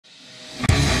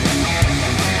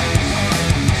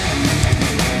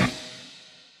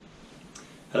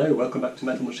Hello, welcome back to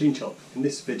Metal Machine Shop. In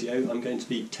this video I'm going to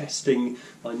be testing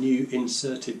my new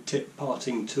inserted tip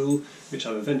parting tool, which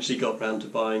I've eventually got round to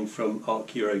buying from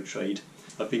Arc Euro Trade.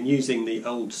 I've been using the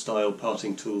old style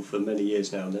parting tool for many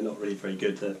years now and they're not really very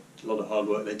good. They're a lot of hard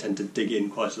work, they tend to dig in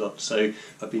quite a lot, so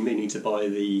I've been meaning to buy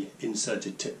the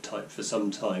inserted tip type for some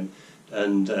time,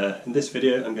 and in this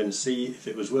video I'm going to see if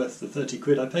it was worth the 30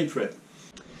 quid I paid for it.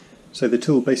 So the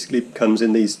tool basically comes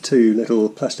in these two little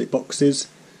plastic boxes.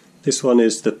 This one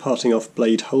is the parting off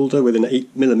blade holder with an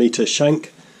 8mm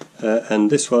shank, and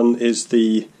this one is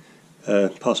the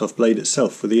part off blade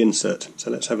itself with the insert. So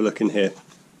let's have a look in here.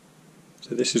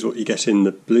 So this is what you get in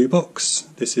the blue box.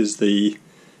 This is the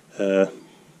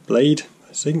blade,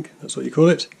 I think that's what you call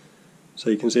it.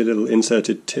 So you can see a little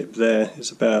inserted tip there.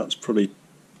 It's probably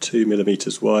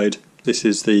 2mm wide. This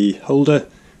is the holder.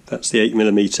 That's the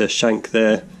 8mm shank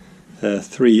there.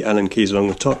 3 Allen keys along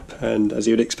the top, and as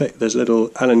you would expect there's a little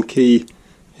Allen key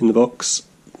in the box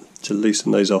to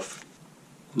loosen those off.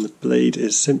 And the blade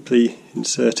is simply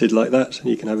inserted like that, and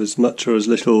you can have as much or as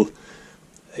little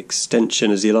extension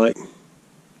as you like.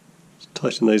 Just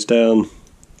tighten those down,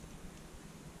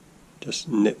 just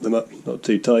nip them up, not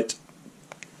too tight.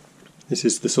 This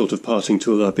is the sort of parting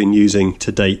tool that I've been using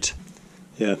to date.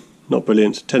 Yeah, not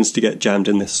brilliant, tends to get jammed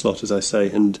in this slot as I say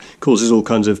and causes all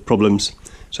kinds of problems.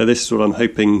 So this is what I'm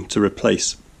hoping to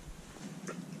replace.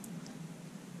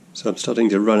 So I'm starting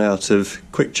to run out of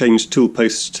quick change tool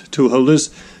post tool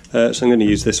holders, so I'm going to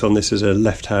use this one. This is a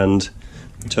left hand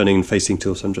turning and facing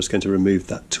tool, so I'm just going to remove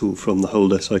that tool from the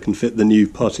holder so I can fit the new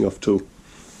parting off tool.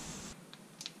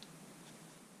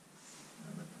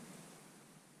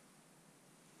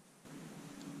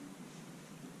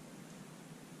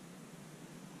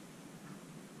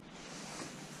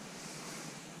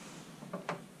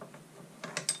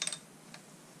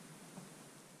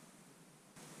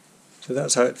 So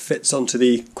that's how it fits onto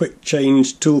the quick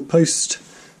change tool post,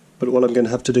 but what I'm going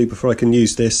to have to do before I can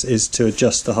use this is to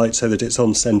adjust the height so that it's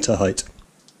on centre height.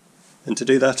 And to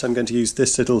do that I'm going to use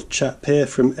this little chap here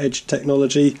from Edge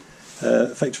Technology.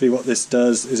 Effectively what this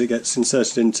does is it gets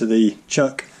inserted into the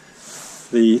chuck.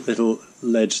 The little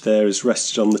ledge there is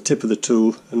rested on the tip of the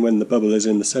tool, and when the bubble is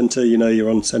in the centre you know you're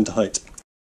on centre height.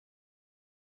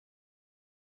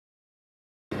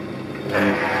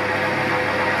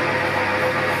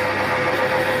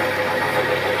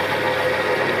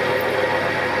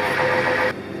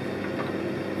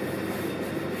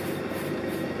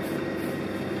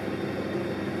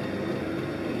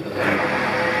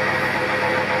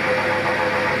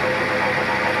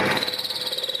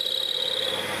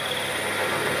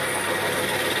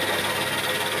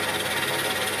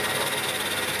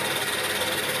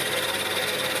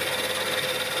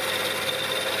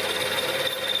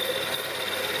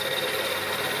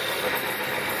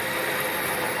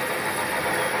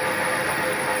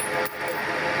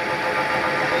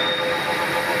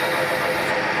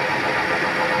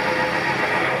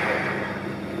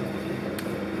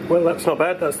 Well, that's not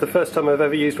bad. That's the first time I've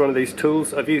ever used one of these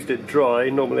tools. I've used it dry.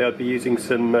 Normally I'd be using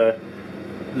some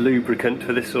lubricant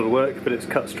for this sort of work, but it's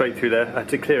cut straight through there. I had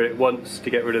to clear it once to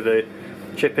get rid of the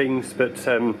chippings, but it's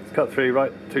cut through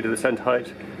right through to the centre height.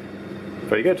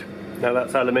 Very good. Now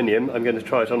that's aluminium. I'm going to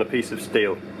try it on a piece of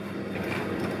steel.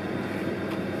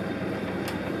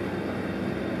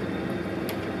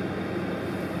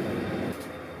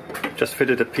 Just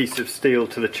fitted a piece of steel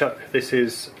to the chuck. This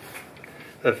is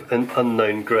of an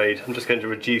unknown grade. I'm just going to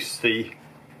reduce the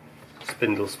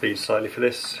spindle speed slightly for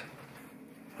this.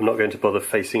 I'm not going to bother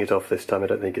facing it off this time, I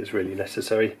don't think it's really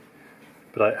necessary,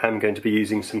 but I am going to be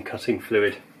using some cutting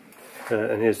fluid,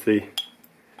 and here's the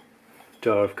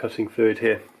jar of cutting fluid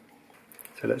here.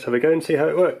 So let's have a go and see how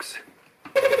it works.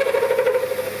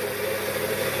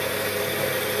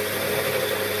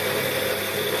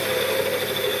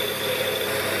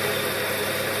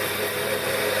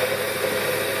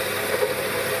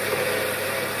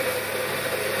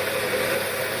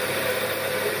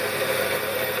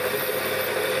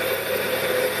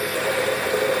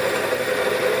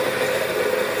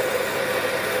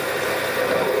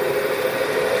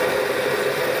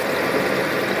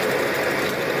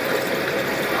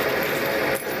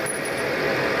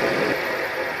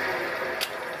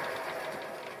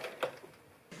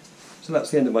 So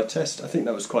that's the end of my test. I think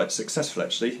that was quite successful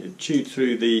actually. It chewed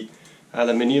through the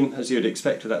aluminium as you would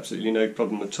expect with absolutely no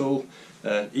problem at all.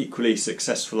 Equally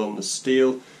successful on the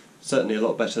steel, certainly a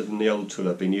lot better than the old tool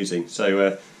I've been using.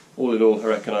 So all in all I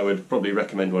reckon I would probably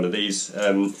recommend one of these.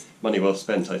 Money well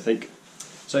spent I think.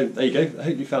 So there you go, I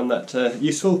hope you found that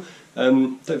useful.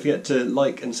 Don't forget to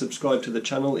like and subscribe to the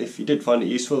channel if you did find it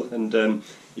useful, and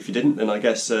if you didn't then I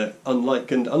guess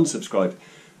unlike and unsubscribe.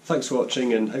 Thanks for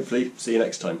watching, and hopefully see you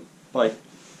next time. Bye.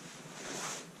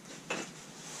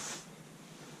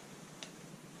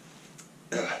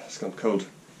 It's gone cold.